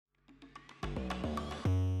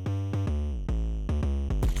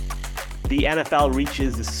The NFL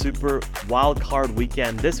reaches the Super Wildcard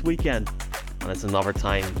weekend this weekend, and it's another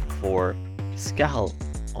time for Skehill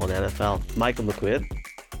on NFL. Michael McQuaid,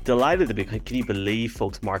 delighted to be. Can you believe,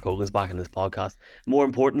 folks, Mark Hogan's back in this podcast? More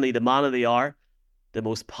importantly, the man of the hour, the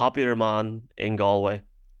most popular man in Galway,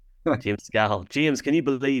 James Skehill. James, can you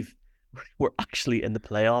believe we're actually in the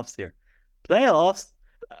playoffs here? Playoffs?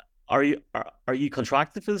 Are you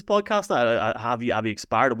contracted for this podcast? Have you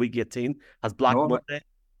expired at week 18? Has Black Monday?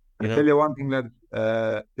 I tell you one thing,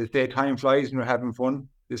 that this day time flies and you're having fun.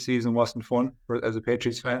 This season wasn't fun as a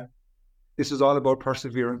Patriots fan. This is all about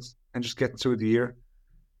perseverance and just getting through the year.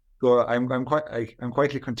 So I'm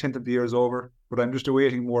quietly content that the year is over, but I'm just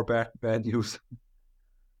awaiting more bad news.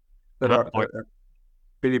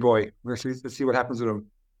 Billy Boy. Let's see what happens with him.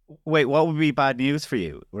 Wait, what would be bad news for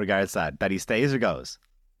you regards that? That he stays or goes?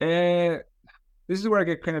 This is where I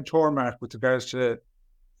get kind of torn, Mark, with regards to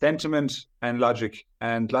sentiment and logic.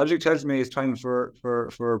 And logic tells me it's time for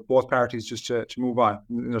both parties just to move on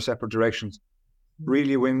in their separate directions.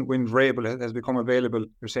 Really, when Vrabel has become available,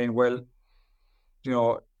 you're saying, well, you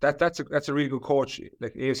know, that's a really good coach,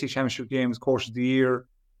 like AFC Championship games, coach of the year,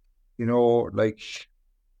 you know, like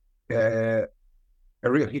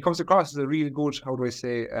he comes across as a really good, how do I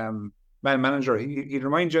say, man manager. He'd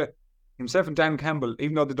remind you, himself and Dan Campbell,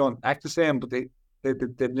 even though they don't act the same, but they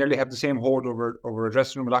nearly have the same hold over a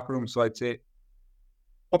dressing room, a locker room. So I'd say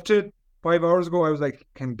up to 5 hours ago, I was like,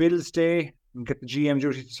 can Bill stay and get the GM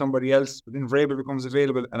duty to somebody else? But then Vrabel becomes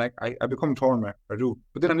available, and I become torn, Mark. I do.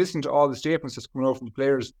 But then I'm listening to all the statements that's coming out from the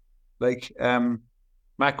players. Like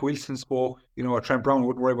Mac Wilson spoke, you know, Trent Brown,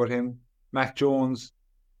 wouldn't worry about him. Mac Jones,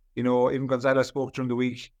 you know, even Gonzalez spoke during the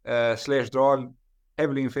week. Slater, they're all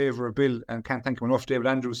heavily in favour of Bill, and can't thank him enough. David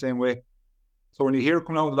Andrews, same way. So when you hear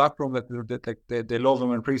coming out of the locker room that they love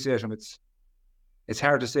him and appreciate him, it's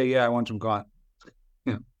hard to say, yeah, I want him gone.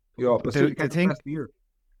 But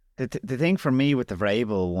the thing for me with the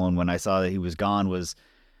Vrabel one, when I saw that he was gone, was,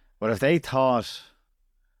 well, if they thought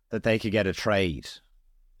that they could get a trade,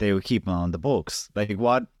 they would keep him on the books. Like,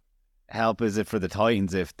 what help is it for the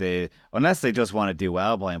Titans unless they just want to do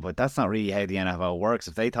well by him? But that's not really how the NFL works.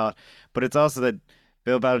 If they thought, but it's also that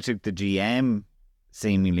Bill Belichick, the GM,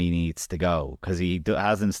 seemingly needs to go because he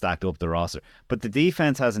hasn't stacked up the roster, but the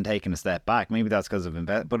defense hasn't taken a step back. Maybe that's because of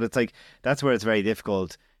but it's like, that's where it's very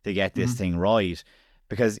difficult to get this thing right,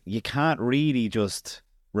 because you can't really just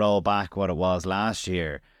roll back what it was last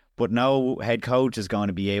year, but no head coach is going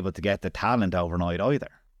to be able to get the talent overnight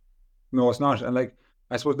either. No, it's not. And like,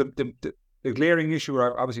 I suppose the glaring issue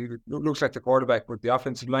obviously looks like the quarterback, but the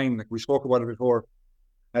offensive line, like we spoke about it before,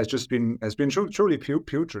 has been truly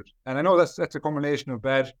putrid. And I know that's a combination of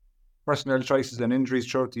bad personnel choices and injuries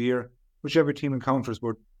throughout the year, which every team encounters.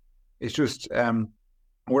 But it's just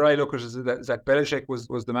where I look at it is that Belichick was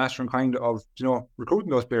the master and kind of, you know, recruiting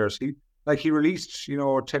those players. He released, you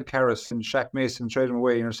know, Ted Karras and Shaq Mason, traded them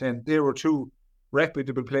away, and you're saying they were two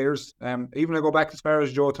reputable players. Even I go back as far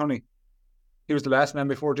as Joe Tunney. He was the last man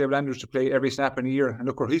before David Andrews to play every snap in a year, and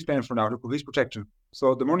look what he's paying for now. Look what he's protecting.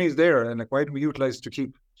 So the money is there, and like, why do we utilize to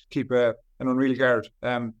keep an unreal guard?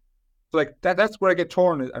 So like that's where I get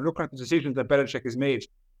torn. I'm looking at the decisions that Belichick has made,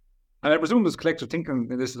 and I presume there's collective thinking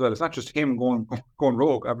in this as well. It's not just him going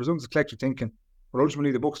rogue. I presume there's collective thinking, but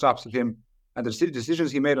ultimately the buck stops at him, and the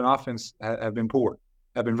decisions he made on offense have been poor,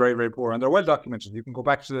 have been very, very poor, and they're well documented. You can go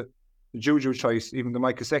back to the Juju choice, even the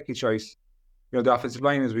Mike Gesicki choice. You know, the offensive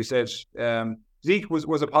line, as we said, Zeke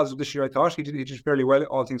was a positive this year. I thought he did fairly well,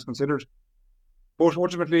 all things considered. But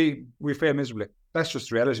ultimately, we failed miserably. That's just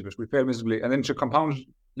the reality of it. We failed miserably. And then to compound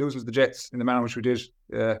losing the Jets in the manner which we did,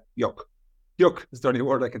 yuck. Yuck is the only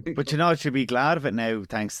word I can think of. But you know, you should be glad of it now,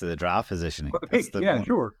 thanks to the draft positioning. Yeah,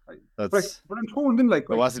 sure. But I'm torn then, like...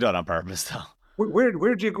 It wasn't done on purpose, though.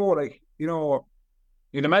 Where do you go? Like, you know,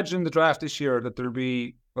 you'd imagine the draft this year that there'll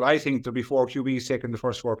be... Well, I think there'll be 4 QBs taking the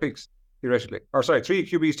first 4 picks, theoretically. Or sorry, 3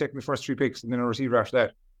 QBs taking the first 3 picks and then a receiver after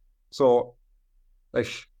that. So, like...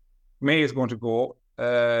 May is going to go,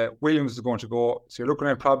 Williams is going to go, so you're looking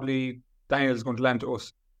at probably Daniel is going to land to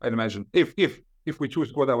us, I'd imagine, if we choose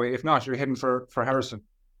to go that way. If not, you're heading for Harrison.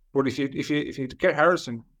 But if you get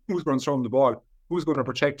Harrison, who's going to throw him the ball? Who's going to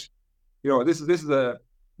protect? You know, this is a...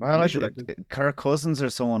 Well, like Kirk Cousins or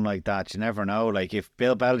someone like that, you never know. Like, if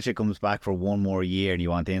Bill Belichick comes back for one more year and you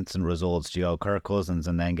want instant results, you go Kirk Cousins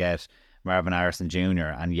and then get Marvin Harrison Jr.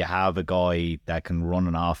 and you have a guy that can run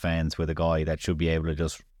an offense with a guy that should be able to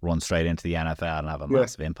just run straight into the NFL and have a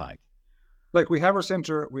massive impact. Like, we have our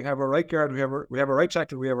centre, we have our right guard, we have our right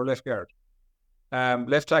tackle, we have our left guard.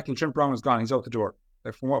 Left tackle, Trent Brown is gone, he's out the door.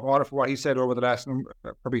 Like, from what he said over the last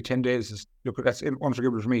probably 10 days, look, that's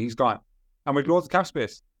unforgivable for me, he's gone. and we closed the cap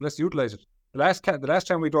space. Let's utilize it. The last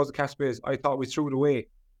time we closed the cap space, I thought we threw it away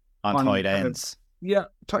on tight ends.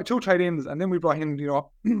 Two tight ends, and then we brought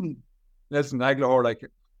in, Nelson Aguilar. Like,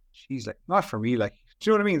 she's like, not for me. Like, do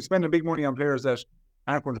you know what I mean? Spending big money on players that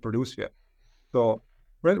aren't going to produce for you. So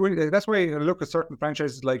that's why I look at certain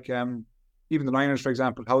franchises like even the Niners, for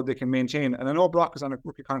example, how they can maintain. And I know Brock is on a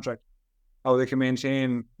rookie contract. How they can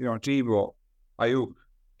maintain, Debo, Ayuk,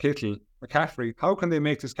 Kittle, McCaffrey. How can they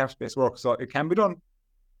make this cap space work? So it can be done.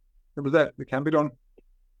 It can be done.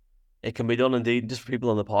 It can be done indeed. Just for people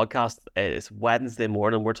on the podcast, it's Wednesday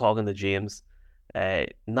morning. We're talking to James.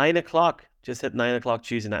 9 o'clock. Just hit 9 o'clock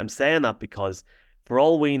Tuesday night. I'm saying that because for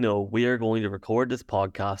all we know, we are going to record this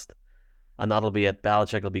podcast, and that'll be it.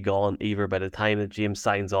 Belichick will be gone either by the time that James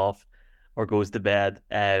signs off or goes to bed.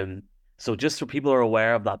 So just so people are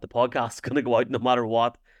aware of that, the podcast is going to go out no matter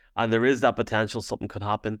what, and there is that potential something could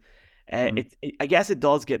happen. I guess it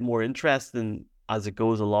does get more interesting as it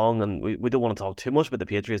goes along, and we don't want to talk too much about the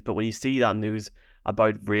Patriots, but when you see that news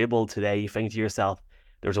about Vrabel today, you think to yourself,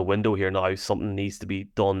 there's a window here now, something needs to be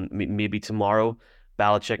done. Maybe tomorrow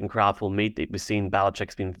Belichick and Kraft will meet. We've seen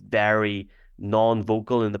Belichick's been very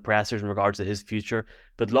non-vocal in the pressers in regards to his future,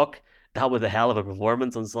 but look, that was a hell of a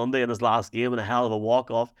performance on Sunday in his last game and a hell of a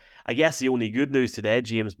walk-off. I guess the only good news today,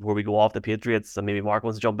 James, before we go off the Patriots, and maybe Mark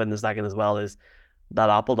wants to jump in a second as well, is that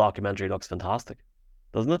Apple documentary looks fantastic,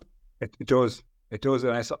 doesn't it? It does. It does.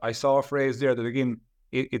 And I saw a phrase there that, again,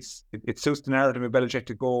 it suits the narrative of Belichick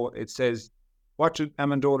to go. It says, what should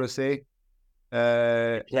Amendola say?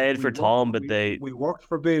 Played for Tom, but we worked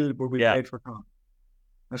for Bill, but we played for Tom.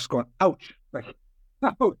 I'm just going, ouch. Like,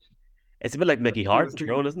 ouch. It's a bit like Mickey Hart's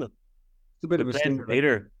throne, isn't it? It's a bit of a stinger.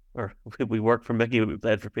 Peter, or we worked for Mickey, but we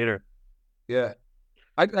played for Peter. Yeah.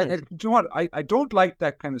 Do you know what? I don't like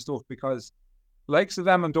that kind of stuff because likes of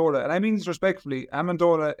Amendola, and I mean this respectfully,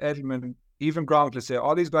 Amendola, Edelman, even Gronk, let's say,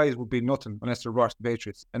 all these guys would be nothing unless they're brought to the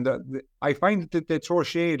Patriots. And I find that they throw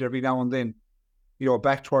shade every now and then,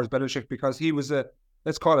 back towards Belichick because he was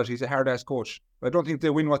he's a hard-ass coach. But I don't think they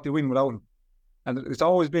win what they win without him. And it's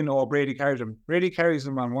always been, Brady carries them. Brady carries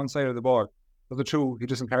them on one side of the ball. The other two, he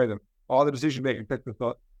doesn't carry them. All the decision-making.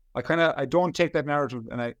 But I don't take that narrative,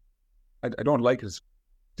 and I don't like it. It's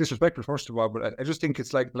disrespectful, first of all, but I just think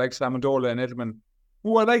it's like Amendola and Edelman,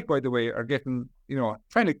 who I like, by the way, are getting,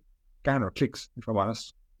 trying to garner clicks, if I'm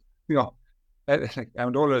honest.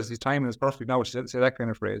 Amendola, his timing is perfect now to say that kind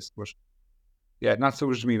of phrase. But yeah, not so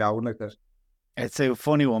much to me now. I wouldn't like that. It's a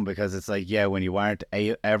funny one because it's like, when you weren't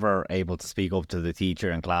ever able to speak up to the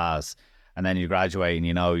teacher in class, and then you graduate and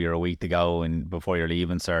you're a week to go and before you're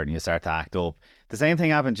leaving cert and you start to act up. The same thing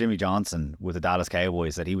happened to Jimmy Johnson with the Dallas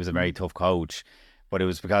Cowboys, that he was a very tough coach, but it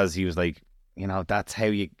was because he was like, that's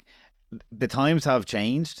how the times have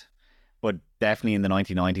changed, but definitely in the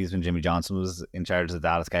 1990s when Jimmy Johnson was in charge of the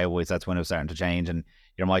Dallas Cowboys, that's when it was starting to change, and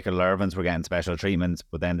your Michael Irvins were getting special treatments,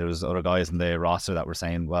 but then there was other guys in the roster that were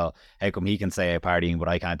saying, well, how come he can stay out partying but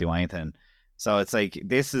I can't do anything? So it's like,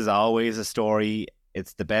 this is always a story.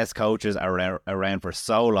 It's the best coaches are around for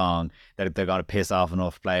so long that they're going to piss off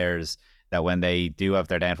enough players that when they do have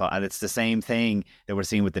their downfall, and it's the same thing that we're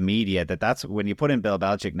seeing with the media, that's when you put in Bill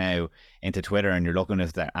Belichick now into Twitter and you're looking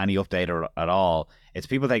if there's any update at all, it's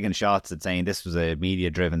people taking shots at saying this was a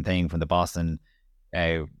media-driven thing from the Boston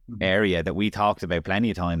area that we talked about plenty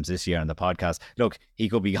of times this year on the podcast. Look, he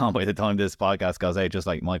could be gone by the time this podcast goes out, just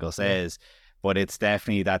like Michael says. But it's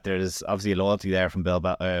definitely that there's obviously a loyalty there from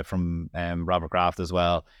Robert Kraft as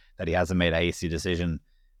well, that he hasn't made a hasty decision.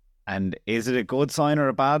 And is it a good sign or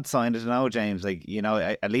a bad sign? I don't know, James. Like,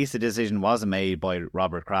 at least the decision wasn't made by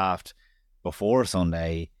Robert Kraft before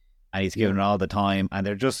Sunday, and he's given it all the time. And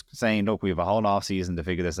they're just saying, look, we have a whole off season to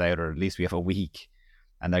figure this out, or at least we have a week,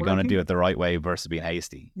 and they're going to do it the right way versus being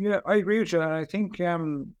hasty. Yeah, I agree with you. And I think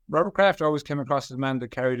Robert Kraft always came across as a man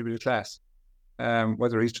that carried a bit of class.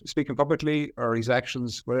 Whether he's speaking publicly or his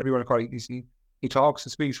actions, whatever you want to call it, he talks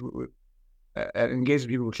and speaks, engages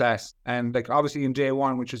people with class. And like obviously in day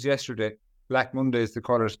one, which was yesterday, Black Monday is the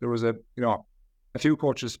colours. There was a few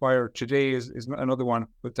coaches fired. Today is another one,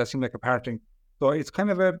 but that seemed like a parting. So it's kind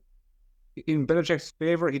of in Belichick's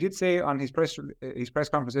favour. He did say on his press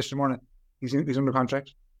conference this morning, he's under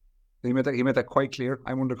contract. He made that quite clear.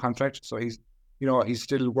 I'm under contract, so he's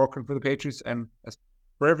still working for the Patriots, and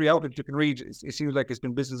for every outlet you can read, it seems like it's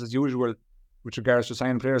been business as usual with regards to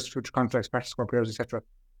signing players, future contracts, practice squad players, etc.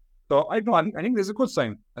 So I think there's a good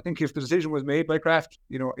sign. I think if the decision was made by Kraft,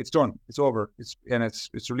 it's done, it's over,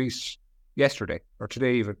 it's released yesterday or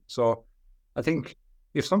today even. So I think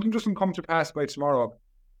if something doesn't come to pass by tomorrow,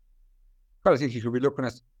 I think you could be looking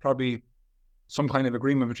at probably some kind of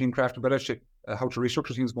agreement between Kraft and Belichick how to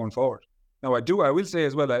restructure things going forward. Now I will say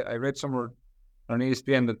as well, I read somewhere on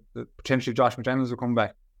ESPN that potentially Josh McDaniels will come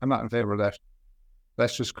back. I'm not in favour of that.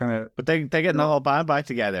 That's just kind of. But they're getting the whole band back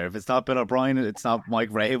together. If it's not Bill O'Brien, it's not Mike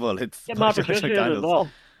Vrabel, it's Get Josh Matt Patricia in as McDaniels. well.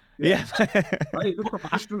 Yeah. Right, look what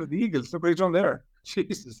Patricia with the Eagles. Look what he's done there.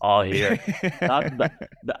 Jesus. Oh, here.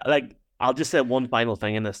 Like, I'll just say one final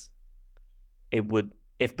thing in this. It would,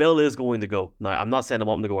 if Bill is going to go, now I'm not saying I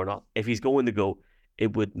want him to go or not. If he's going to go,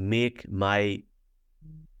 it would make my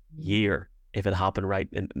year if it happened right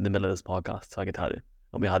in the middle of this podcast. So I can tell you,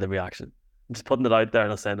 and we had the reaction. I'm just putting it out there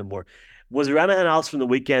and I'll send him more. Was there anything else from the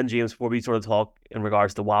weekend, James, before we sort of talk in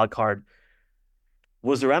regards to wild card?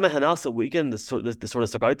 Was there anything else that weekend that sort of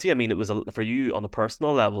stuck out to you? I mean, it was for you on a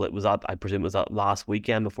personal level. It was that, I presume, it was that last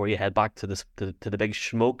weekend before you head back to the big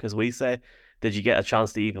smoke, as we say. Did you get a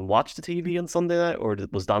chance to even watch the TV on Sunday night, or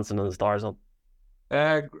was Dancing on the Stars on?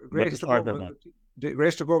 Grace to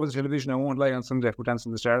go over the television. I won't lie, on Sunday for Dancing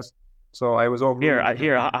on the Stars. So I was over here. I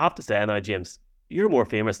have to say now, James, you're more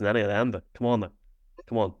famous than any of them. But come on now,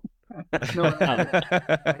 come on. No,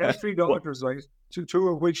 I have 3 daughters, right? Two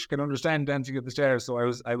of which can understand Dancing at the Stars. So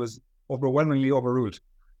I was overwhelmingly overruled.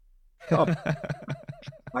 Oh.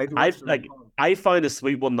 I found a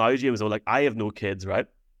sweet one now, James. Though, like, I have no kids, right?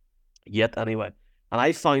 Yet anyway, and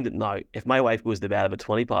I find it now. If my wife goes to bed about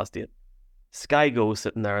 20 past 8, Sky goes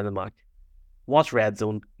sitting there in the Mac, watch Red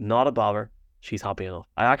Zone, not a bother. She's happy enough.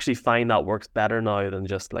 I actually find that works better now than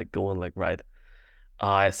just like going like, right,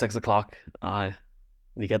 it's 6 o'clock.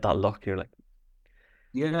 You get that look, you're like,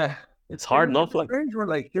 yeah, it's hard enough. Like, you're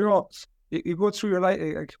like, you go through your life,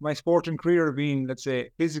 like my sporting career being, let's say,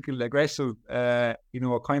 physical, aggressive, kind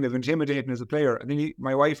of intimidating as a player, and then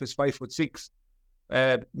my wife is 5'6",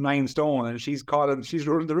 9 stone, and she's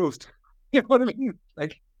running the roost. You know what I mean?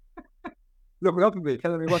 Like, looking up at me,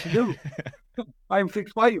 telling me what to do. I'm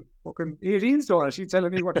 6'5", fucking 18 stone, and she's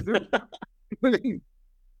telling me what to do. You know what I mean?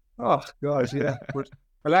 Oh gosh, yeah. But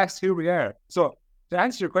alas, here we are. So to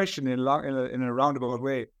answer your question in a roundabout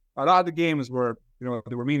way, a lot of the games were,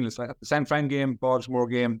 they were meaningless. Like the San Fran game, Baltimore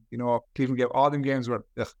game, Cleveland game, all them games were,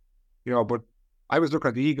 but I was looking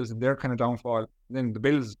at the Eagles and their kind of downfall. And then the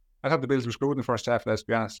Bills, I thought the Bills were screwed in the first half, let's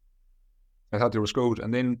be honest. I thought they were screwed.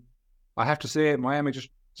 And then I have to say, Miami just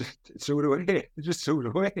threw it away. They just threw it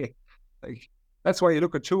away. Like, that's why you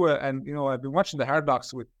look at Tua, and, I've been watching the Hard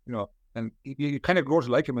Knocks with, and you kind of grow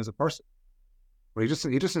to like him as a person. But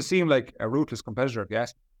he doesn't seem like a ruthless competitor,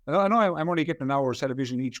 yes. I know I'm only getting an hour's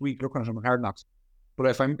television each week looking at him on Hard Knocks. But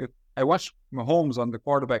if I watch Mahomes on the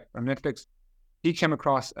quarterback on Netflix, he came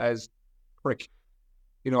across as prick.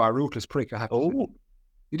 A ruthless prick, I have to say.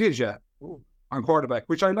 He did, yeah. On quarterback,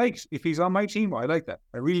 which I liked. If he's on my team, I like that.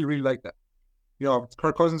 I really, really like that.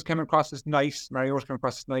 Kirk Cousins came across as nice. Mariota came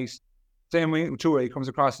across as nice. Same way with Tua, he comes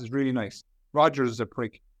across as really nice. Rodgers is a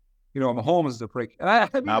prick. Mahomes is a prick. And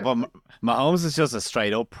but Mahomes is just a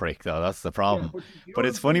straight up prick, though. That's the problem. Yeah, but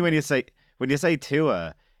it's funny when you say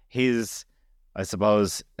Tua, I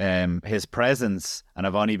suppose his presence, and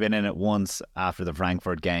I've only been in it once after the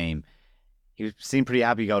Frankfurt game. He seemed pretty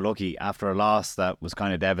happy-go-lucky after a loss that was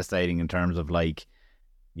kind of devastating in terms of, like,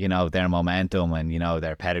 their momentum and,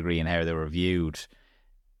 their pedigree and how they were viewed.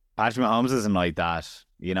 Patrick Mahomes isn't like that.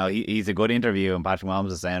 He's a good interview, and Patrick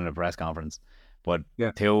Mahomes is saying at a press conference. But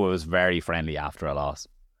Tua was very friendly after a loss.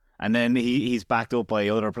 And then he's backed up by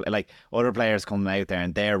other players coming out there,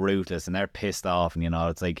 and they're ruthless and they're pissed off, and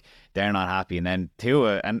it's like they're not happy. And then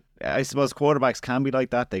Tua, and I suppose quarterbacks can be like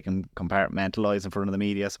that. They can compartmentalize in front of the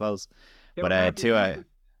media, I suppose. Yeah, but Tua,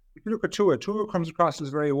 if you look at Tua comes across as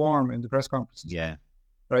very warm in the press conferences. Yeah,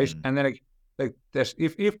 right. Mm. And then like that,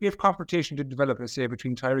 if confrontation did develop, let's say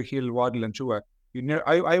between Tyreek Hill, Waddle, and Tua,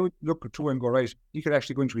 I would look at Tua and go, right, he could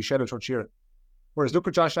actually go into his shell or cheer. Whereas look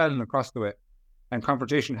at Josh Allen across the way, and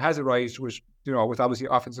confrontation has arisen with obviously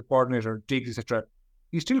offensive coordinator Diggs, etc.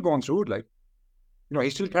 He's still going through it, like, he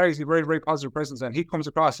still carries a very, very positive presence, and he comes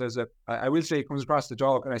across as I will say, he comes across the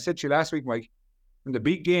dog. And I said to you last week, Mike, in the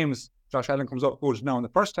big games, Josh Allen comes up good. Now in the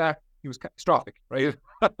first half, he was catastrophic, right?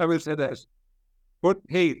 I will say that. But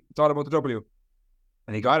hey, it's all about the W,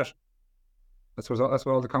 and he got it. That's what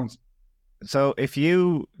all that counts. So if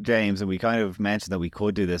you, James, and we kind of mentioned that we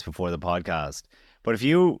could do this before the podcast, but if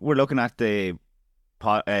you were looking at the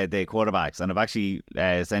quarterbacks, and I've actually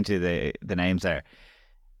sent you the names there,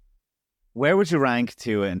 where would you rank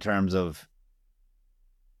Tua in terms of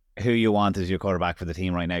who you want as your quarterback for the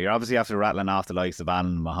team right now? You're obviously after rattling off the likes of Allen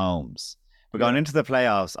and Mahomes. But going into the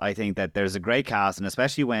playoffs, I think that there's a great cast, and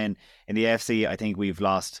especially when in the AFC, I think we've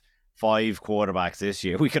lost 5 quarterbacks this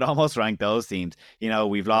year. We could almost rank those teams.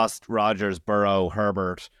 We've lost Rodgers, Burrow,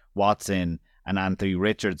 Herbert, Watson, and Anthony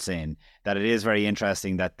Richardson, that it is very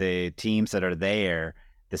interesting that the teams that are there,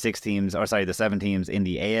 the 7 teams in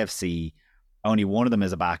the AFC, only one of them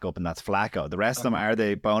is a backup, and that's Flacco. The rest of them are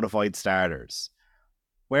the bona fide starters.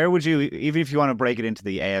 Where would you, even if you want to break it into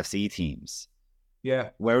the AFC teams,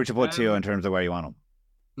 where would you put two in terms of where you want them?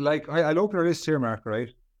 Like, I'll open our list here, Mark, right?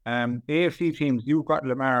 AFC teams, you've got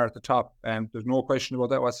Lamar at the top, and there's no question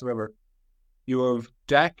about that whatsoever. You have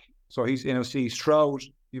Dak, so he's NFC. Stroud,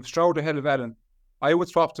 you've Stroud ahead of Allen. I would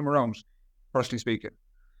swap them around, personally speaking.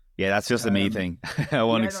 Yeah, that's just a me thing. I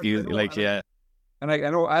won't excuse, yeah. And I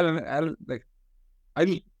know Allen, like,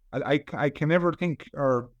 I can never think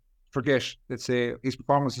or forget, let's say, his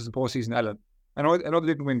performances in postseason. Allen, I know they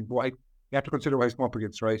didn't win, but you have to consider what he's come up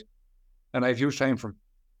against, right? And I have huge time for him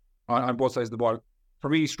on both sides of the ball. For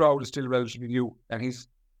me, Stroud is still relatively new, and he's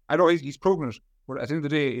proven it. But at the end of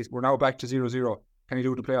the day, we're now back to 0-0. Can he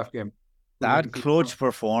do the playoff game? That clutch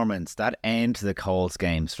performance, that end to the Colts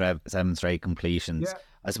game, 7 straight completions. Yeah,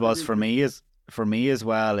 I suppose for me as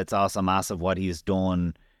well, it's also massive what he's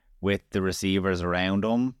done with the receivers around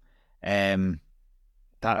him.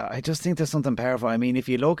 That I just think there's something powerful. I mean, if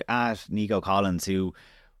you look at Nico Collins, who,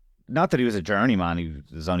 not that he was a journeyman, he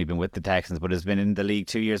has only been with the Texans, but has been in the league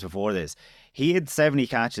 2 years before this. He had 70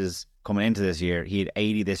 catches coming into this year. He had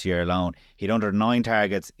 80 this year alone. He had under 9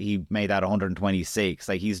 targets. He made that 126.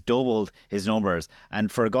 Like, he's doubled his numbers.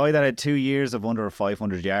 And for a guy that had 2 years of under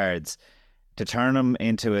 500 yards, to turn him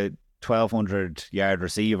into a 1,200-yard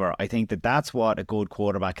receiver, I think that's what a good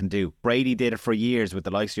quarterback can do. Brady did it for years with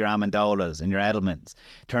the likes of your Amendolas and your Edelmans.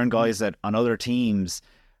 Turn guys that on other teams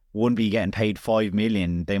wouldn't be getting paid $5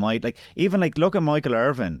 million. They might, look at Michael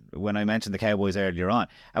Irvin. When I mentioned the Cowboys earlier on,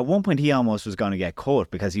 at one point he almost was going to get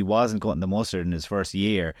cut because he wasn't cutting the mustard in his first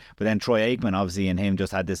year. But then Troy Aikman, obviously, and him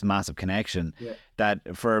just had this massive connection. Yeah.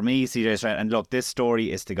 That for me, CJ Stroud, and look, this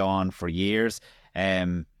story is to go on for years.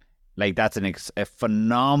 That's a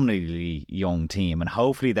phenomenally young team, and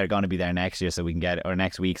hopefully they're going to be there next year,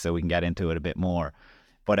 next week, so we can get into it a bit more.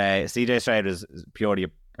 But CJ Stroud is purely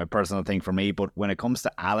a personal thing for me. But when it comes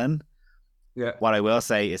to Allen, what I will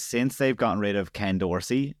say is, since they've gotten rid of Ken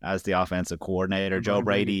Dorsey as the offensive coordinator, and Joe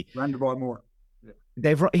Brady ran the ball more.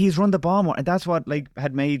 He's run the ball more, and that's what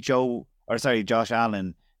had made Josh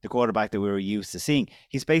Allen the quarterback that we were used to seeing.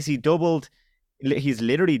 He's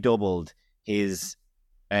literally doubled his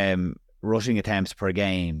rushing attempts per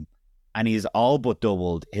game, and he's all but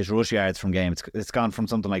doubled his rush yards from game. It's gone from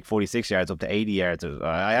something like 46 yards up to 80 yards.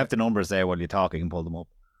 I have the numbers there while you talk. I can pull them up.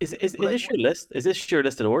 Is this your list? Is this your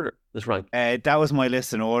list in order? This rank? That was my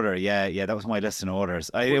list in order. Yeah, that was my list in orders.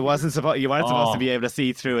 You weren't supposed to be able to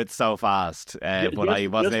see through it so fast, but I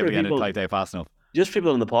wasn't able to get it typed out fast enough. Just for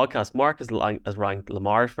people on the podcast, Mark has ranked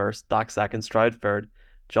Lamar first, Dak second, Stroud third,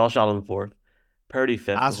 Josh Allen fourth, Purdy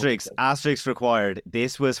fifth. Asterisks required.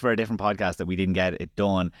 This was for a different podcast that we didn't get it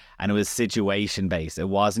done, and it was situation based. It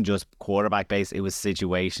wasn't just quarterback based. It was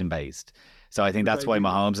situation based. So I think that's why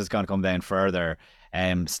Mahomes is going to come down further.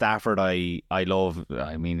 Stafford, I love.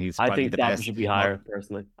 I mean, he's. I think the Stafford best. Should be higher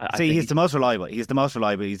personally. He's the most reliable. He's the most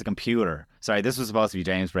reliable. He's a computer. Sorry, this was supposed to be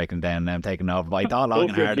James breaking down, and I'm taking over. But I thought long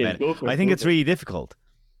and hard about it. I think it's really difficult.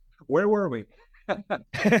 Where were we?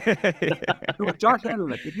 Josh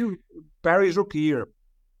Allen, Barry's rookie year,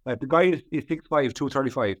 the guy is 6'5",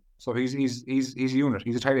 235, so he's a unit.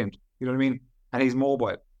 He's a tight end. You know what I mean? And he's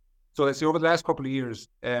mobile. So let's say over the last couple of years,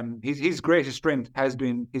 his greatest strength has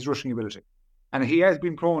been his rushing ability, and he has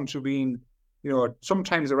been prone to being,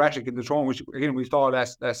 sometimes erratic in the throwing, which again we saw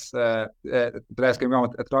the last game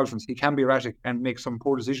around at the Dolphins. He can be erratic and make some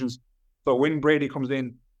poor decisions. So when Brady comes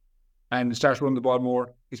in and starts running the ball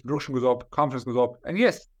more, his production goes up, confidence goes up. And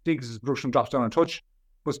yes, Diggs' production drops down a touch,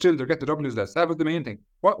 but still they're getting the W's less. That was the main thing.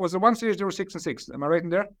 What was the one stage they were 6-6? Am I right in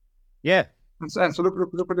there? Yeah. And so look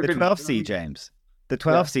what the 12th seed, James. The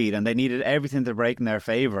 12th seed, and they needed everything to break in their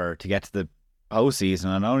favour to get to the postseason.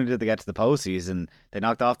 And not only did they get to the postseason, they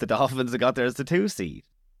knocked off the Dolphins and got there as the 2 seed.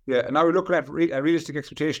 Yeah, and now we're looking at a realistic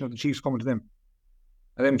expectation of the Chiefs coming to them.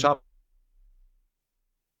 And then top.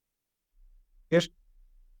 Yes.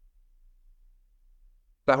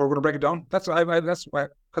 That we're going to break it down. That's why,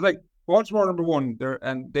 because Baltimore number 1,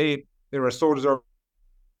 they were so deserved.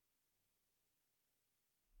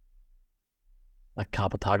 Like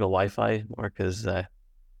Capitago Wi-Fi, Mark is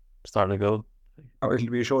starting to go. Oh, it'll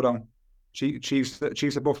be a showdown. Chiefs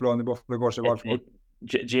at Buffalo, and the Buffalo goes to Baltimore.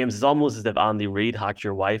 James, it's almost as if Andy Reid hacked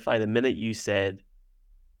your Wi-Fi. The minute you said,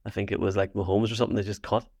 I think it was like Mahomes or something, they just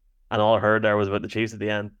cut, and all I heard there was about the Chiefs at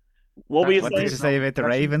the end. What did you say about the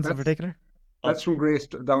Ravens in particular? That's from Grace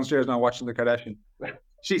downstairs now watching the Kardashian.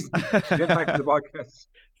 she's impacting the podcast.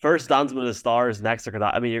 First Dancing with the Stars, next are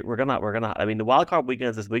gonna. I mean, we're gonna. I mean, the wild card weekend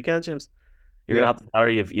is this weekend, James. You're gonna have to tell her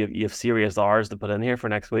you have serious hours to put in here for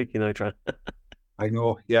next week. You know, trying. I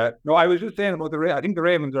know. Yeah. No, I was just saying about I think the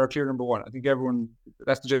Ravens are clear number one. I think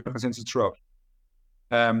that's the general consensus throughout.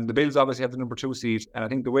 The Bills obviously have the number 2 seed, and I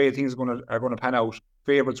think the way things are going to pan out,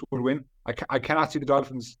 favourites will win. I cannot see the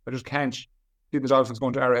Dolphins. I just can't see the Dolphins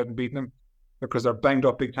going to Arrowhead and beating them because they're banged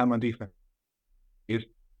up big time on defense. You're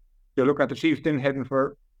looking at the Chiefs then heading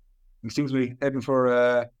for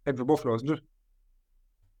Buffalo, isn't it?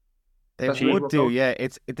 They would do, yeah.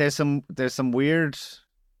 There's some weird,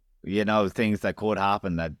 things that could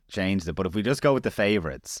happen that changed it. But if we just go with the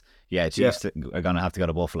favourites, Chiefs are going to have to go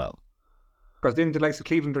to Buffalo. Because then the likes of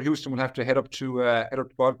Cleveland or Houston will have to head up to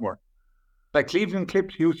Baltimore. Like Cleveland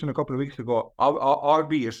clipped Houston a couple of weeks ago,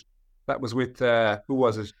 albeit that was with who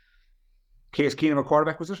was it? Case Keenum, a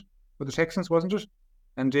quarterback, was it? With the Texans, wasn't it?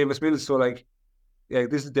 And Davis Mills. So they were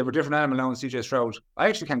a different animal now in CJ Stroud. I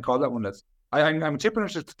actually can't call that one. I'm tipping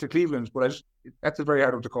it to Cleveland, but that's a very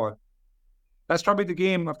hard one to call. That's probably the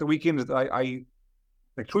game of the weekend that I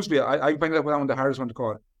find that one the hardest one to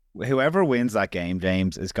call. Whoever wins that game,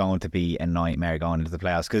 James, is going to be a nightmare going into the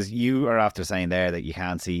playoffs, because you are after saying there that you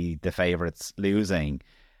can't see the favourites losing.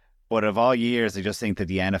 But of all years, I just think that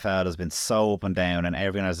the NFL has been so up and down and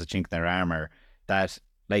everyone has a chink in their armour that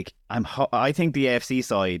I think the AFC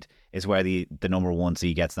side is where the number 1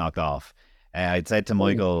 seed gets knocked off. I'd said to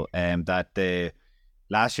Michael that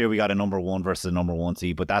last year we got a number 1 versus a number 1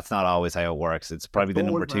 seed, but that's not always how it works. It's probably the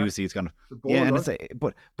number 2 seed's going to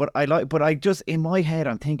but I just in my head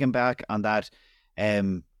I'm thinking back on that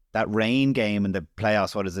rain game in the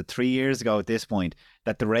playoffs. What is it, 3 years ago at this point,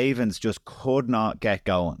 that the Ravens just could not get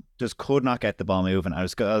going, just could not get the ball moving. And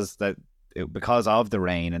it was because of the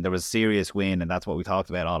rain, and there was serious wind, and that's what we talked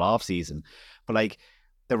about all off season. But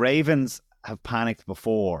the Ravens have panicked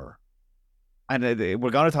before. And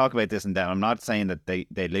we're going to talk about this, and I'm not saying that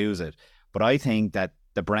they lose it, but I think that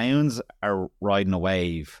the Browns are riding a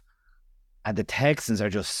wave, and the Texans are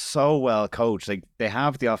just so well coached. They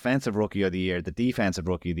have the offensive rookie of the year, the defensive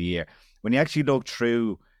rookie of the year. When you actually look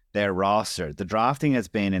through their roster, the drafting has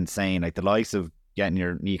been insane. Like the likes of getting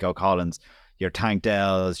your Nico Collins, your Tank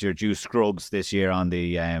Dells, your Juice Scruggs this year on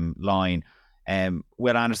the line.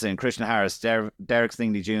 Will Anderson, Christian Harris, Derek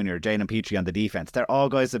Stingley Jr., Jalen Petrie on the defense. They're all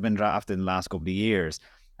guys that have been drafted in the last couple of years.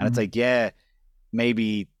 And it's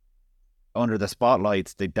maybe under the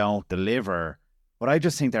spotlights they don't deliver. But I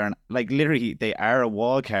just think they're literally they are a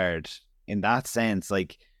wild card in that sense. The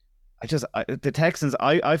Texans,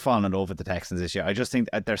 I've fallen in love with the Texans this year. I just think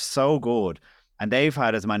that they're so good, and they've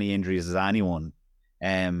had as many injuries as anyone.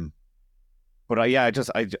 But I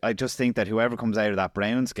just think that whoever comes out of that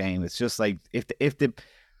Browns game, it's just like if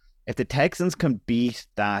the Texans can beat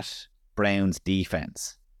that Browns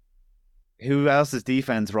defense, who else's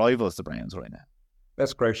defense rivals the Browns right now?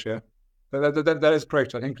 That's correct, yeah. That is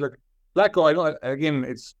correct. I think Flacco, I know again,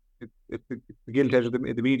 it's the guilt edge of the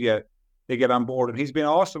media. They get on board, and he's been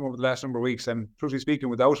awesome over the last number of weeks. And truthfully speaking,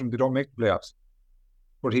 without him, they don't make the playoffs.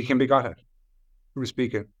 But he can be got at. Truthfully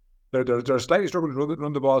speaking, they're slightly struggling to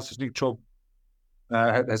run the balls to Nick Chubb.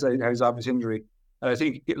 Has obvious injury, and I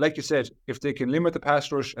think, like you said, if they can limit the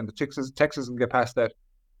pass rush and the Texans can get past that,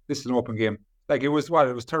 this is an open game. It was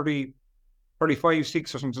 35-6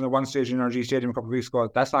 or something at one stage in NRG Stadium a couple of weeks ago.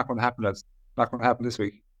 That's not going to happen. That's not going to happen this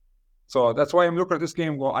week. So that's why I'm looking at this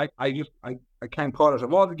game. I can't call it.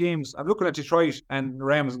 Of all the games, I'm looking at Detroit and the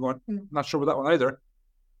Rams and going, not sure about that one either.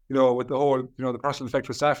 With the whole, the personal effect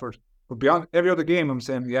with Stafford. But beyond every other game, I'm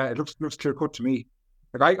saying, it looks clear cut to me.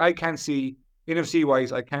 I can't see. NFC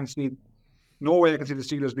wise, I can't see no way I can see the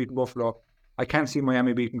Steelers beating Buffalo. I can't see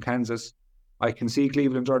Miami beating Kansas. I can see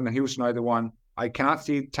Cleveland, Jordan, and Houston either one. I cannot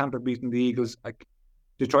see Tampa beating the Eagles.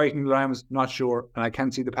 Detroit and the Rams, not sure, and I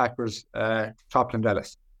can't see the Packers toppling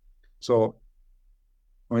Dallas. So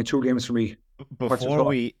only 2 games for me.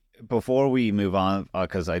 Before we move on,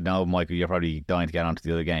 because I know, Michael, you're probably dying to get onto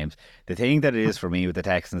the other games. The thing that it is for me with the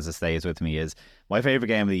Texans that stays with me is my favorite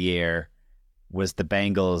game of the year was the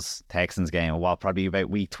Bengals-Texans game, probably about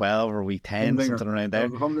week 12 or week 10, something around there.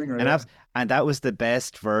 And that was the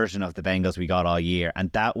best version of the Bengals we got all year. And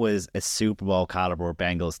that was a Super Bowl caliber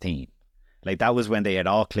Bengals team. That was when they had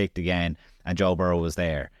all clicked again and Joe Burrow was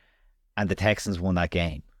there. And the Texans won that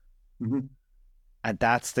game. Mm-hmm. And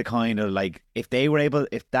that's the kind of, if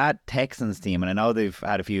that Texans team, and I know they've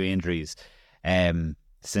had a few injuries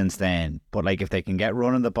since then, but if they can get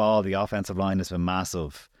running the ball, the offensive line has been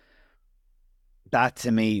massive. that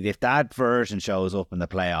to me, if that version shows up in the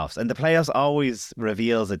playoffs, and the playoffs always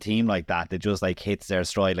reveals a team like that just like hits their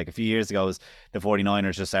stride. Like a few years ago, the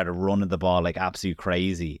 49ers just started running the ball like absolute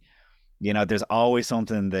crazy. You know, there's always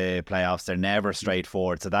something in the playoffs. They're never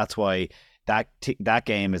straightforward. So that's why that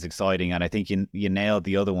game is exciting. And I think you nailed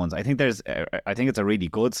the other ones. I think I think it's a really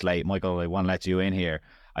good slate. Michael, I want to let you in here.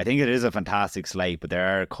 I think it is a fantastic slate, but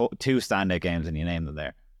there are two standout games and you named them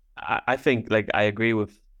there. I think, like, I agree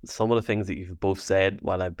with some of the things that you've both said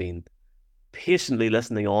while I've been patiently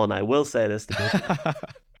listening on. I will say this to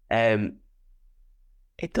both.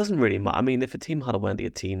 It doesn't really matter. I mean, if a team had went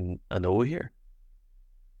 18-0 here,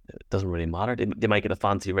 it doesn't really matter. They might get a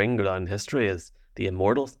fancy ring, go down in history as the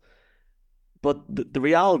Immortals. But the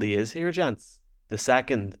reality is here, gents, the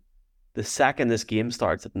second this game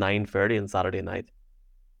starts at 9:30 on Saturday night,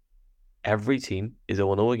 every team is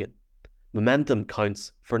 0-0 again. Momentum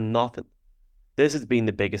counts for nothing. This has been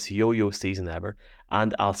the biggest yo-yo season ever.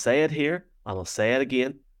 And I'll say it here, and I'll say it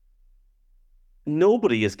again.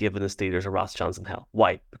 Nobody is giving the Steelers a rat's chance in hell.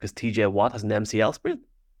 Why? Because TJ Watt has an MCL sprain.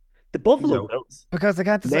 The Buffalo Bills. Because they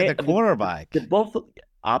can't decide the quarterback.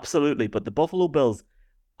 Absolutely. But the Buffalo Bills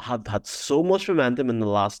had so much momentum in the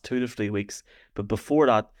last 2 to 3 weeks. But before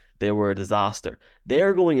that, they were a disaster.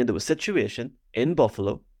 They're going into a situation in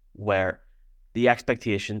Buffalo where the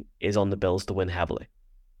expectation is on the Bills to win heavily.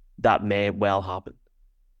 That may well happen.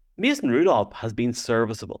 Mason Rudolph has been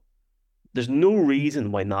serviceable. There's no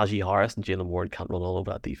reason why Najee Harris and Jalen Ward can't run all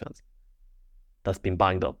over that defense. That's been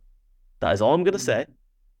banged up. That is all I'm going to say.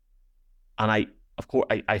 And I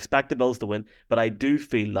expect the Bills to win, but I do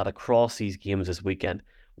feel that across these games this weekend,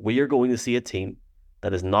 we are going to see a team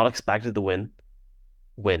that is not expected to win.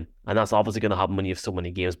 And that's obviously going to happen when you have so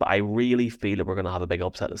many games, but I really feel that we're going to have a big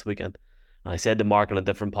upset this weekend. And I said to Mark on a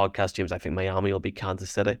different podcast, James, I think Miami will beat Kansas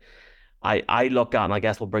City. I look at, and I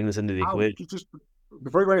guess we'll bring this into the equation. Just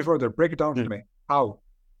before you go any further, break it down to me. How?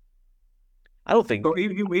 I don't think... So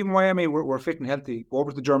even Miami were fit and healthy, go over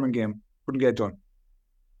to the German game, couldn't get it done.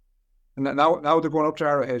 And now they're going up to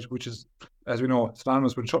Arrowhead, which is, as we know,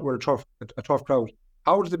 synonymous with a tough crowd.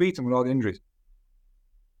 How did they beat them with all the injuries?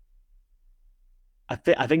 I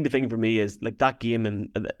think the thing for me is, like, that game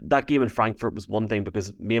in Frankfurt was one thing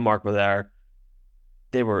because me and Mark were there.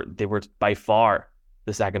 They were by far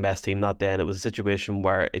the second best team that day, and it was a situation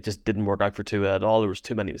where it just didn't work out for Tua at all. There was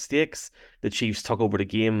too many mistakes. The Chiefs took over the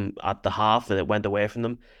game at the half, and it went away from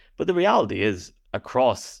them. But the reality is,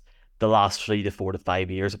 across the last 3 to 4 to 5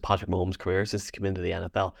 years of Patrick Mahomes' career since he came into the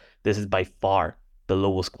NFL, this is by far the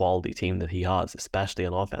lowest quality team that he has, especially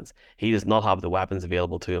on offense. He does not have the weapons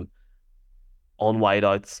available to him. On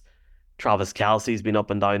wideouts, Travis Kelce's been up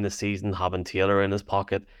and down this season, having Taylor in his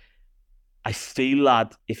pocket. I feel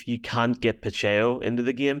that if you can't get Pacheco into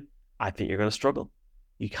the game, I think you're going to struggle.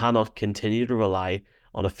 You cannot continue to rely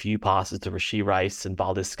on a few passes to Rashee Rice and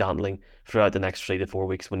Valdez-Scantling throughout the next 3 to 4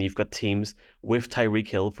 weeks when you've got teams with Tyreek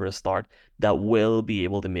Hill for a start that will be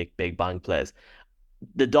able to make big bang plays.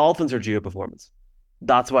 The Dolphins are due a performance.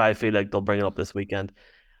 That's why I feel like they'll bring it up this weekend.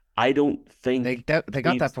 I don't think they got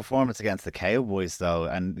that performance against the Cowboys though,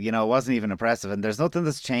 and it wasn't even impressive. And there's nothing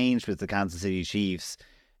that's changed with the Kansas City Chiefs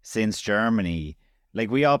since Germany.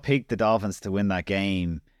 Like, we all picked the Dolphins to win that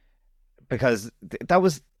game because that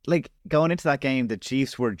was like going into that game. The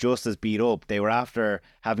Chiefs were just as beat up. They were after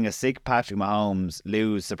having a sick Patrick Mahomes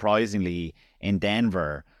lose surprisingly in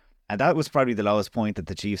Denver, and that was probably the lowest point that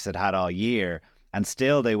the Chiefs had all year. And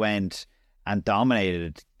still, they went and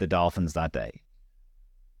dominated the Dolphins that day.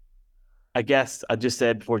 I guess I just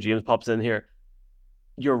said before James pops in here,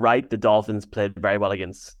 you're right, the Dolphins played very well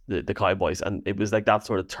against the Cowboys, and it was like that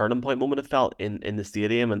sort of turning point moment it felt in the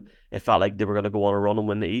stadium, and it felt like they were going to go on a run and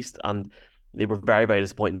win the East, and they were very, very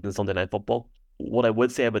disappointed in Sunday Night Football. What I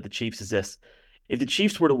would say about the Chiefs is this: if the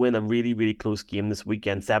Chiefs were to win a really, really close game this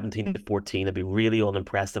weekend, 17-14, it'd be really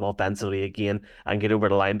unimpressive offensively again and get over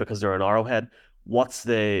the line because they're an Arrowhead. What's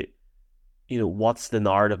the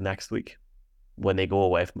narrative next week when they go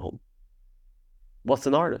away from home? What's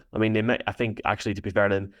the narrative? I mean, I think, actually, to be fair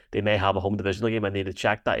to them, they may have a home divisional game. I need to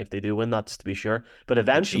check that if they do win that, just to be sure. But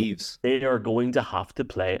eventually, they are going to have to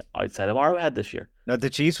play outside of Arrowhead this year. No,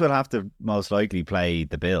 the Chiefs will have to most likely play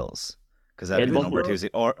the Bills because that'll be the number 2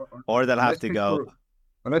 seed, or they'll have to go.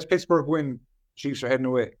 Unless Pittsburgh win, Chiefs are heading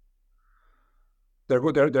away. They're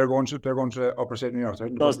going to upper state New York.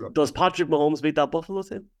 Does Patrick Mahomes beat that Buffalo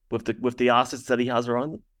team with the assets that he has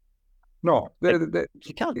around them? No,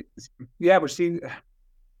 you can't. Yeah, but see,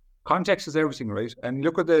 context is everything, right? And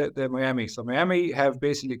look at the Miami. So Miami have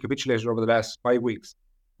basically capitulated over the last 5 weeks,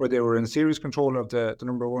 where they were in serious control of the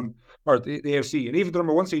number one, or the AFC, and even the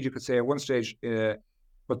number 1 seed, you could say, at one stage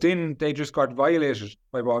when But then they just got violated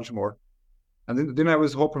by Baltimore. And then I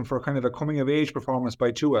was hoping for kind of a coming-of-age performance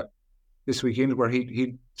by Tua this weekend, where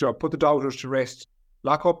he'd put the doubters to rest,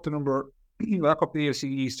 lock up the AFC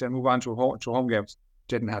East, and move on to home games.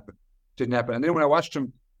 Didn't happen. And then when I watched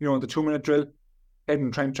him, in the 2-minute drill,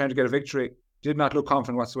 heading trying to get a victory, did not look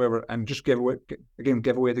confident whatsoever, and just gave away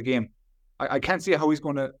the game. I can't see how he's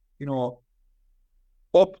going to,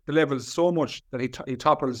 up the levels so much that he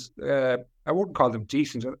topples. I wouldn't call them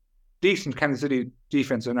decent Kansas City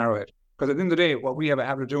defense in Arrowhead, because at the end of the day, what we have a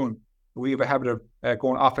habit of doing, we have a habit of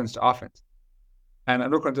going offense to offense. And I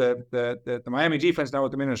look at the Miami defense now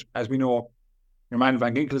at the minute, as we know, your man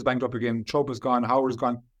Van Ginkel is banged up again, Chubb is gone, Howard's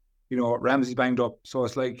gone, Ramsey banged up. So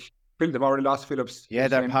it's like, they've already lost Phillips. Yeah,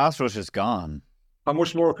 their pass rush is gone. How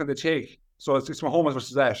much more can they take? So it's Mahomes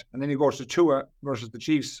versus that. And then he goes to Tua versus the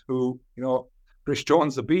Chiefs, who, Chris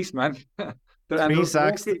Jones, the beast, man.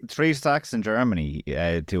 Three sacks in Germany,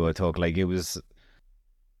 Tua took. Like, it was...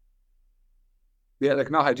 Yeah, like,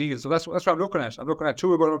 not ideal. So that's what I'm looking at. I'm looking at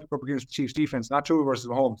Tua going up against the Chiefs defense, not Tua versus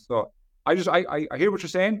Mahomes. So I hear what you're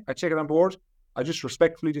saying. I take it on board. I just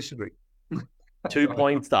respectfully disagree. 2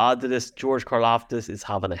 points to add to this. George Karlaftis is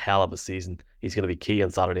having a hell of a season. He's going to be key on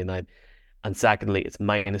Saturday night. And secondly, it's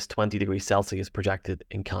minus 20 degrees Celsius projected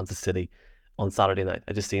in Kansas City on Saturday night.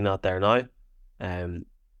 I just seen that there now.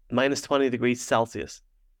 Minus 20 degrees Celsius.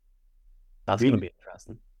 That's going to be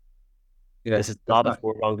interesting. Yeah, this is not a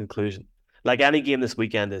foregone conclusion. Like any game this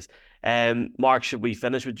weekend is. Mark, should we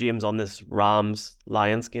finish with James on this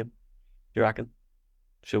Rams-Lions game? Do you reckon?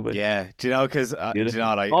 Should we? Yeah. Do you know, because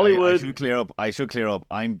Hollywood. I should clear up.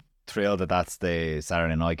 I'm thrilled that that's the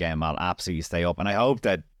Saturday night game. I'll absolutely stay up. And I hope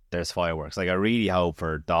that there's fireworks. Like, I really hope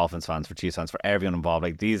for Dolphins fans, for Chiefs fans, for everyone involved.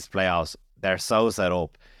 Like, these playoffs, they're so set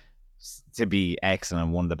up to be excellent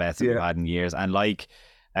and one of the best that we've had in years. And like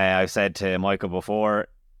I've said to Michael before,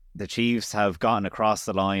 the Chiefs have gotten across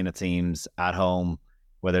the line, it seems, at home,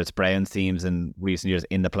 whether it's Browns teams in recent years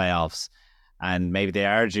in the playoffs. And maybe they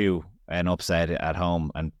are due an upset at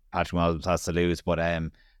home and Patrick Mahomes has to lose. But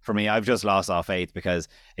for me, I've just lost all faith because,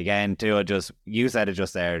 again, you said it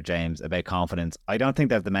just there, James, about confidence. I don't think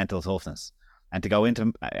they have the mental toughness. And to go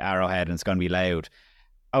into Arrowhead and it's going to be loud.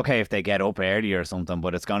 Okay, if they get up early or something,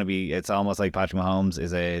 but it's almost like Patrick Mahomes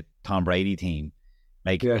is a Tom Brady team.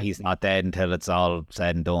 Like, he's not dead until it's all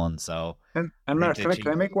said and done. So, and Mark, can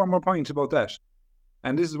I make one more point about that?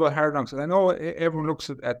 And this is what Hard Knocks. And I know everyone looks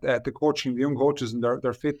at the coaching, the young coaches, and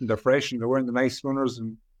they're fit and they're fresh and they're wearing the nice runners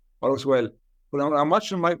and all as well. But I'm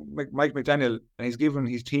watching Mike McDaniel, and he's giving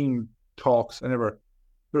his team talks and ever.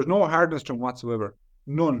 There's no hardness to him whatsoever.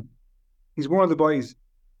 None. He's one of the boys.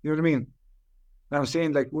 You know what I mean? And I'm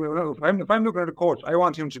saying, like, if I'm looking at a coach, I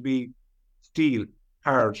want him to be steel,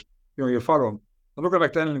 hard. You follow him. I look at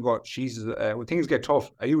McDaniel and go, Jesus, when things get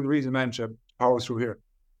tough, are you the reason, man, to power through here?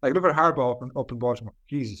 Like, look at Harbaugh up in Baltimore.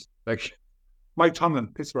 Jesus. Like, Mike Tomlin,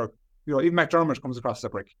 Pittsburgh. Even McDermott comes across the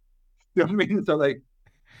break. You know what I mean? So, like,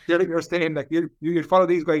 you're saying, like, you follow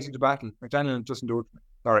these guys into battle. McDaniel doesn't do it for me.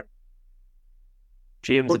 Sorry.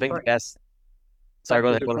 James, I think the best. Sorry, go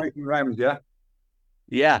ahead. Rams, yeah.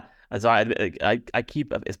 Yeah. Sorry, I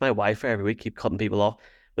keep, it's my Wi-Fi every week, keep cutting people off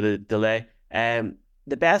with a delay.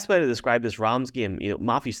 The best way to describe this Rams game,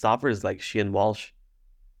 Matthew Stafford is like Shane Walsh,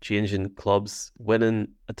 changing clubs, winning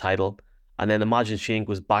a title, and then imagine Shane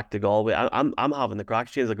goes back to Galway. I'm having the crack.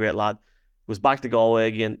 Shane's a great lad. Goes back to Galway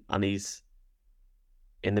again, and he's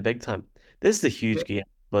in the big time. This is a huge game,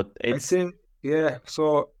 but it's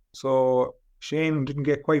So Shane didn't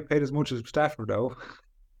get quite paid as much as Stafford, though.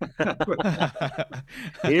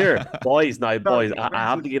 Here, boys. I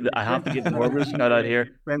have to give the Warriors a shout out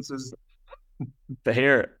here. But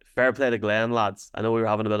here, fair play to Glenn, lads. I know we were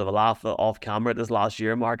having a bit of a laugh off camera this last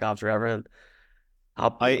year, Mark, after everything.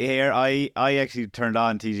 I actually turned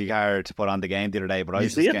on TG Car to put on the game the other day, but I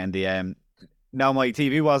was just getting the no, my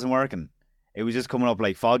TV wasn't working. It was just coming up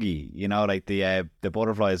like foggy, like the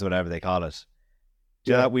butterflies, whatever they call it.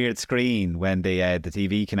 Do you know that weird screen when the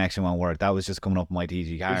TV connection won't work? That was just coming up on my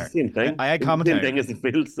TG car. It's the same thing. I had commentary. The same thing as the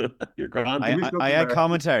field, so you're grand. I had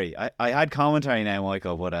commentary. I had commentary now,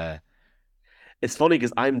 Michael, but it's funny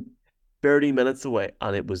because I'm 30 minutes away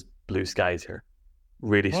and it was blue skies here.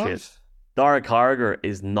 Really strange. Dara Carger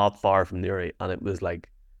is not far from Newry and it was like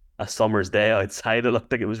a summer's day outside. It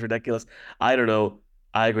looked like it was ridiculous. I don't know.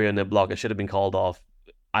 I agree on the block. I should have been called off.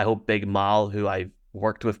 I hope Big Mal, who I've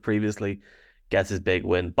worked with previously, gets his big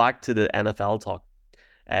win. Back to the NFL talk.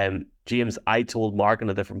 James, I told Mark on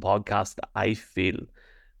a different podcast that I feel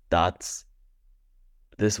that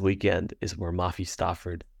this weekend is where Matthew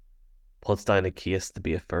Stafford puts down a case to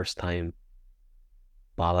be a first-time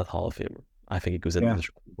ballot Hall of Famer. I think he goes into the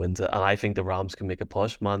wins it, and I think the Rams can make a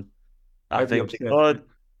push, man. I I'd be think they upset. could.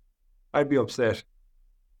 I'd be upset.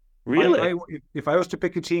 Really? If I was to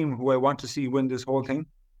pick a team who I want to see win this whole thing,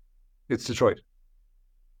 it's Detroit.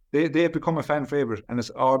 They have become a fan favorite, and it's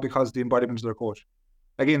all because of the embodiment of their coach.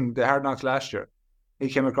 Again, the Hard Knocks last year, he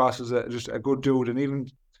came across as just a good dude, and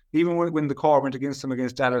even when the core went against him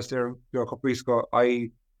against Dallas there a couple of weeks ago,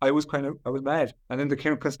 I was mad, and then the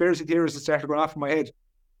conspiracy theories started going off in my head.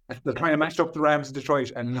 They're trying to match up the Rams in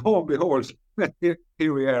Detroit, and lo and behold,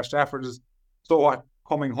 here we are. Stafford is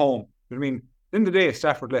coming home. I mean, in the day,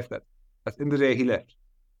 Stafford left that. In the day, he left,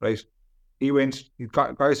 right? He went, he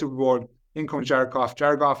got a Super Bowl. In comes Jared Goff.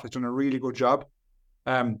 Jared Goff has done a really good job.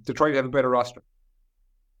 Detroit have a better roster.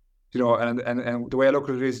 And the way I look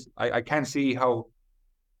at it is, I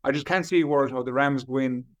just can't see a world how the Rams go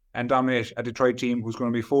in and dominate a Detroit team who's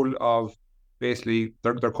going to be full of basically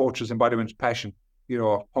their coach's embodiment, passion,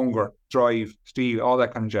 hunger, drive, steel, all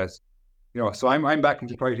that kind of jazz. So I'm back in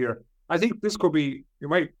Detroit here. I think this could be, you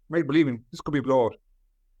might believe me, this could be a blowout.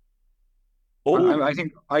 Oh, I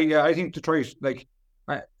think Detroit,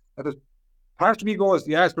 part of me goes,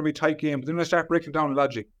 yeah, it's going to be a tight game, but then I start breaking down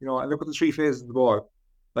logic, and look at the 3 phases of the ball.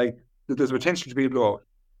 There's potential to be a blowout.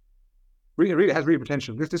 Really has real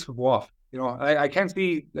potential. This could go off. I can't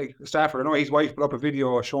see Stafford. I know his wife put up a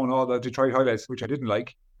video showing all the Detroit highlights, which I didn't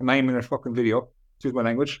like. A 9-minute fucking video. Excuse my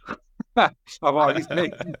language. Of all these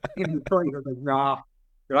things in Detroit. I was like, nah,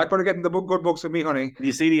 you're not going to get in the good books with me, honey.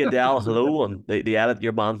 you see the Adele hello one? The edit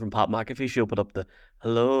your man from Pat McAfee show put up the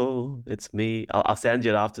hello, it's me. I'll send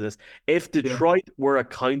you it after this. If Detroit were a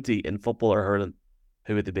county in football or hurling,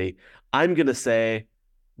 who would they be? I'm gonna say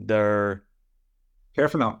they're.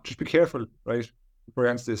 Careful now. Just be careful, right? Before you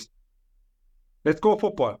answer this. Let's go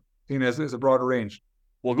football. Seeing as it's a broader range.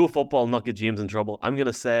 We'll go football and not get James in trouble. I'm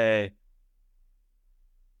gonna say.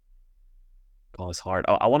 Oh, it's hard.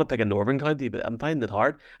 I want to pick a northern county, but I'm finding it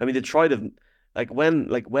hard. I mean, Detroit have when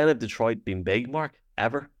have Detroit been big, Mark?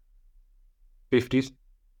 Ever? 50s,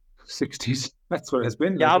 60s. That's what it's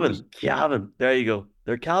been. Cavan. There you go.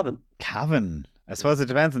 They're Cavan. I suppose it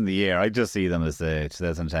depends on the year. I just see them as the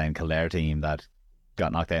 2010 Kildare team that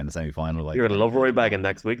got knocked out in the semi-final. You're gonna love Roy Baggin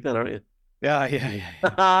next week, then, aren't you?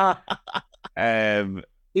 Yeah.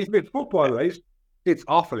 If it's football, right? It's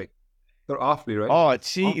awfully. They're awfully, right? Oh,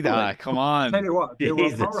 gee, come on. Tell you what, they were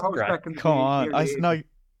a powerhouse back in the Come on.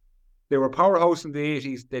 They were a powerhouse in the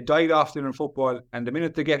 80s. They died off in football, and the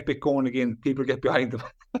minute they get a bit going again, people get behind them.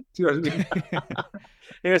 Do you know what I mean?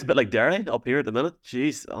 Here's a bit like Derry up here at the minute.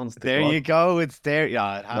 Jeez, honestly. There you go. It's Derry.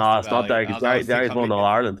 Yeah, it's not Derry. Derry's won All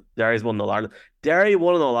Ireland. Derry's won All Ireland. Derry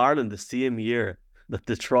won All Ireland the same year that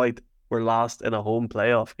Detroit were last in a home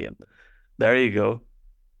playoff game. There you go.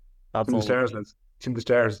 That's in the stars, lads. It's in the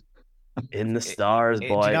stars. In the stars,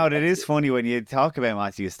 boy. You know, it is funny when you talk about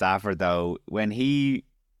Matthew Stafford, though, when he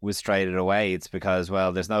was traded away, it's because,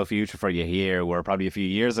 well, there's no future for you here. We're probably a few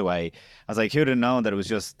years away. I was like, who'd have known that it was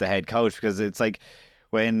just the head coach? Because it's like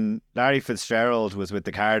when Larry Fitzgerald was with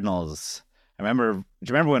the Cardinals. Do you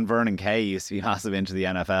remember when Vernon Kay used to be massive into the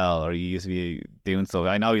NFL, or he used to be doing stuff?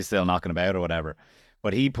 I know he's still knocking about or whatever,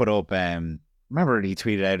 but he put up, remember he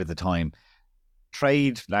tweeted out at the time,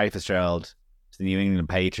 trade Larry Fitzgerald to the New England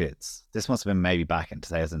Patriots. This must have been maybe back in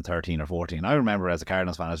 2013 or 14. I remember as a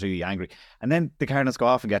Cardinals fan, I was really angry. And then the Cardinals go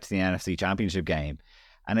off and get to the NFC Championship game.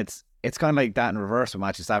 And it's kind of like that in reverse with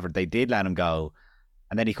Matthew Stafford. They did let him go.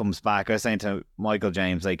 And then he comes back. I was saying to Michael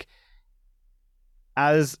James,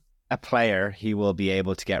 as a player, he will be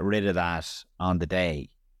able to get rid of that on the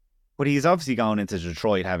day. But he's obviously going into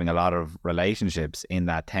Detroit having a lot of relationships in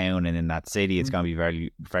that town and in that city. It's going to be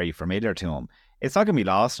very, very familiar to him. It's not going to be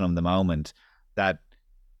lost on him the moment that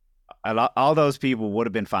all those people would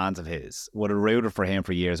have been fans of his, would have rooted for him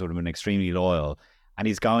for years, would have been extremely loyal, and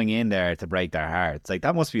he's going in there to break their hearts.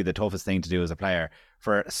 That must be the toughest thing to do as a player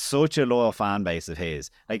for such a loyal fan base of his.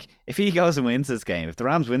 If he goes and wins this game, if the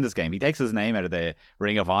Rams win this game, he takes his name out of the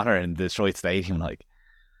Ring of Honor in Detroit Stadium.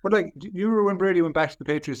 But do you remember when Brady went back to the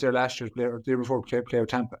Patriots there last year, or the year before, play with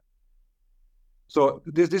Tampa? So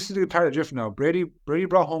this is the part of different now. Brady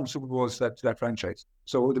brought home Super Bowls to that franchise.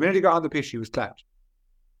 So the minute he got on the pitch, he was clapped.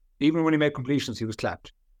 Even when he made completions, he was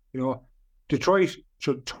clapped. Detroit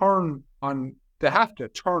should turn on. They have to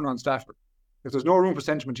turn on Stafford, because there's no room for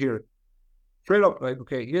sentiment here. Straight up,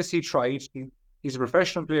 okay, yes, he tried. He's a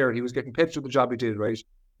professional player. He was getting paid for the job he did, right?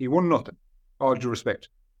 He won nothing. All due respect.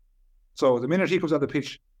 So the minute he comes on the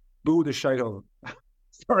pitch, boo the shite out of him.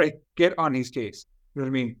 Sorry, get on his case. You know what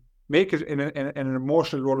I mean? Make it in an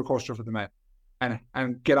emotional roller coaster for the man,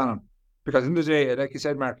 and get on him. Because in the day, like you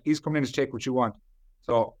said, Mark, he's coming in to take what you want.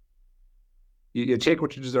 So you take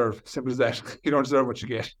what you deserve. Simple as that. You don't deserve what you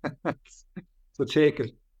get. So take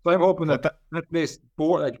it. So I'm hoping that place,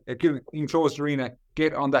 enclosed arena,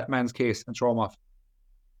 get on that man's case and throw him off.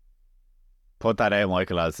 Put that out,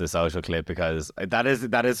 Michael, as the social clip, because that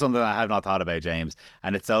is something I have not thought about, James.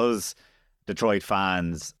 And it's those Detroit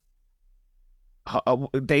fans.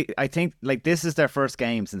 I think like this is their first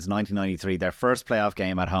game since 1993, their first playoff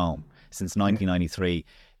game at home since 1993.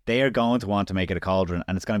 They are going to want to make it a cauldron,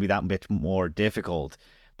 and it's going to be that bit more difficult.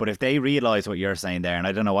 But if they realise what you're saying there, and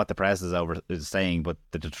I don't know what the press is saying, but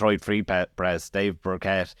the Detroit Free Press, Dave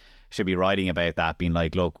Burkett, should be writing about that, being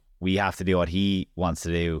like, look, we have to do what he wants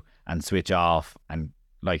to do and switch off, and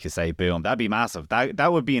like you say, boom, that'd be massive.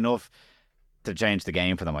 That would be enough to change the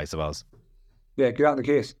game for them, I suppose. Yeah, get out of the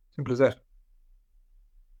case. Simple as that.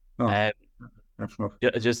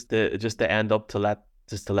 Just to end up to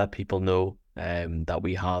let people know that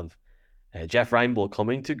we have Jeff Vrabel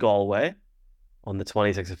coming to Galway on the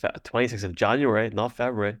 26th of January, not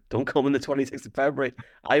February. Don't come on the 26th of February.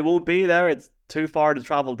 I won't be there. It's too far to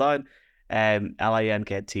travel down.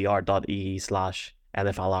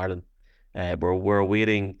 linktr.ee/NFL Ireland. We're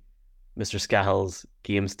awaiting Mr. Skehill's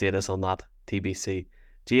game status on that, TBC.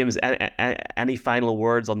 James, any final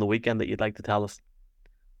words on the weekend that you'd like to tell us?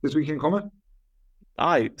 This weekend coming?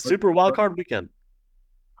 Aye, Super Wildcard weekend.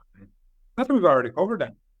 I think we've already covered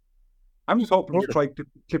that. I'm just hoping to try to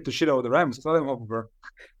clip the shit out of the Rams. That's all I'm hoping for.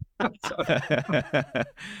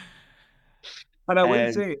 And I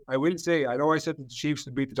will say, I know I said the Chiefs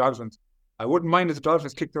would beat the Dolphins. I wouldn't mind if the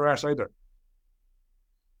Dolphins kicked their ass either.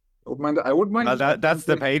 I wouldn't mind. Well, that's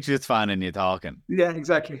the Patriots fan in you talking. Yeah,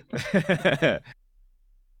 exactly.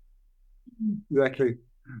 Exactly.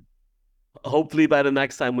 Hopefully by the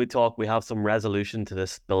next time we talk, we have some resolution to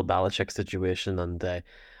this Bill Belichick situation. And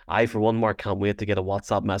I, for one more, can't wait to get a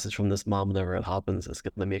WhatsApp message from this man whenever it happens. It's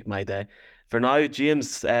going to make my day. For now,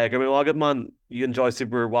 James, good man. You enjoy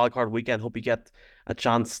Super Wildcard weekend. Hope you get a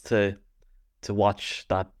chance to watch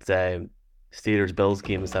that Steelers-Bills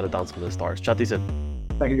game instead of Dancing with the Stars. Chat to you soon.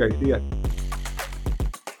 Thank you, guys. See ya.